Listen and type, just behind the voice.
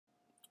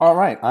All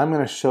right, I'm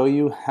going to show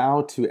you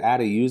how to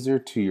add a user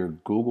to your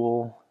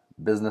Google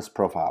business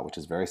profile, which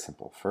is very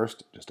simple.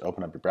 First, just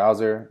open up your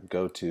browser,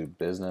 go to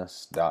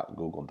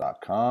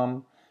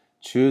business.google.com,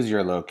 choose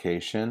your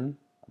location.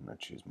 I'm going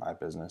to choose my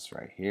business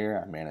right here.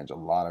 I manage a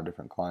lot of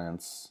different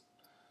clients'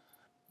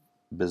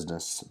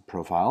 business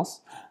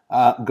profiles.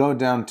 Go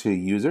down to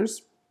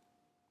users.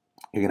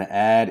 You're going to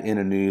add in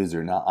a new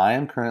user. Now, I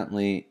am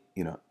currently,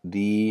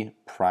 the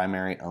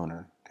primary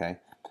owner, okay?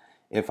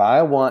 If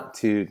I want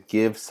to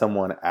give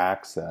someone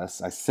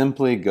access, I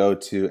simply go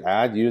to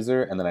add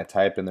user and then I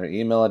type in their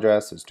email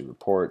address. Let's do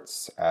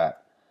reports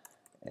at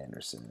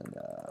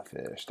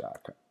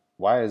andersonfish.com.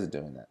 Why is it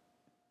doing that?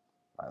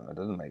 I don't know, it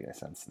doesn't make any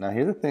sense. Now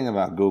here's the thing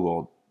about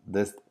Google.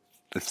 It's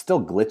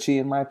still glitchy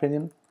in my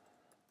opinion.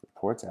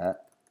 Reports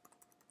at,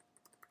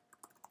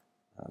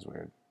 that was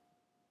weird.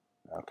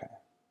 Okay,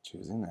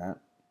 choosing that.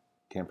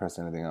 Can't press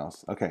anything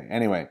else. Okay,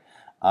 anyway,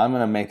 I'm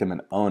gonna make them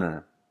an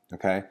owner,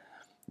 okay?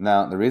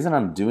 Now, the reason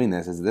I'm doing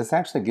this is this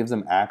actually gives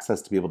them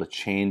access to be able to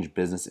change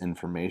business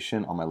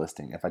information on my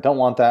listing. If I don't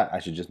want that, I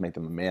should just make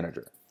them a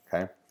manager,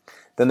 okay?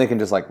 Then they can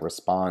just like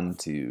respond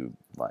to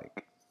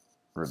like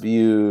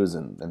reviews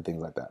and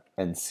things like that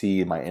and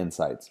see my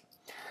insights.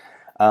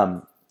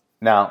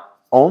 Now,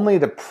 only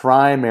the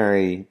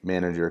primary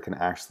manager can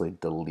actually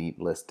delete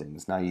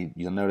listings. Now,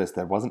 you'll notice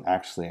there wasn't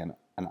actually an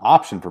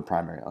option for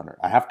primary owner.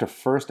 I have to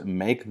first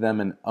make them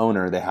an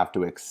owner. They have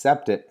to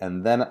accept it,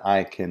 and then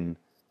I can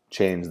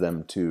change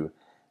them to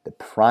the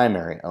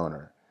primary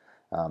owner.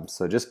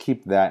 So just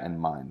keep that in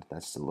mind.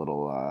 That's a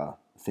little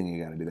thing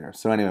you got to do there.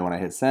 So anyway, when I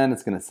hit send,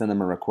 it's going to send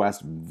them a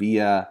request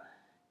via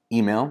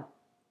email.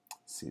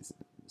 See, it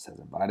says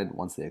invited.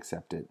 Once they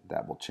accept it,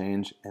 that will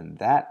change. And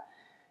that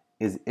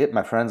is it,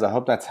 my friends. I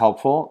hope that's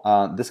helpful.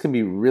 This can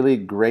be really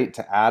great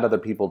to add other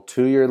people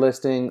to your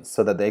listing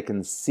so that they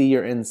can see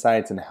your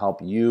insights and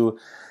help you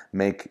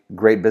make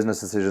great business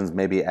decisions.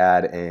 Maybe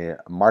add a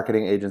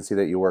marketing agency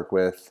that you work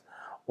with,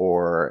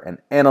 or an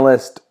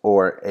analyst,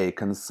 or a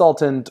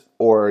consultant,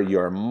 or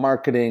your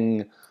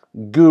marketing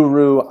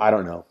guru. I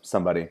don't know,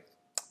 somebody.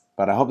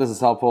 But I hope this is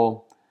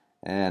helpful.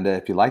 And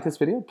if you like this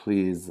video,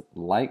 please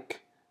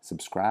like,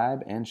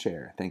 subscribe, and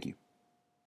share. Thank you.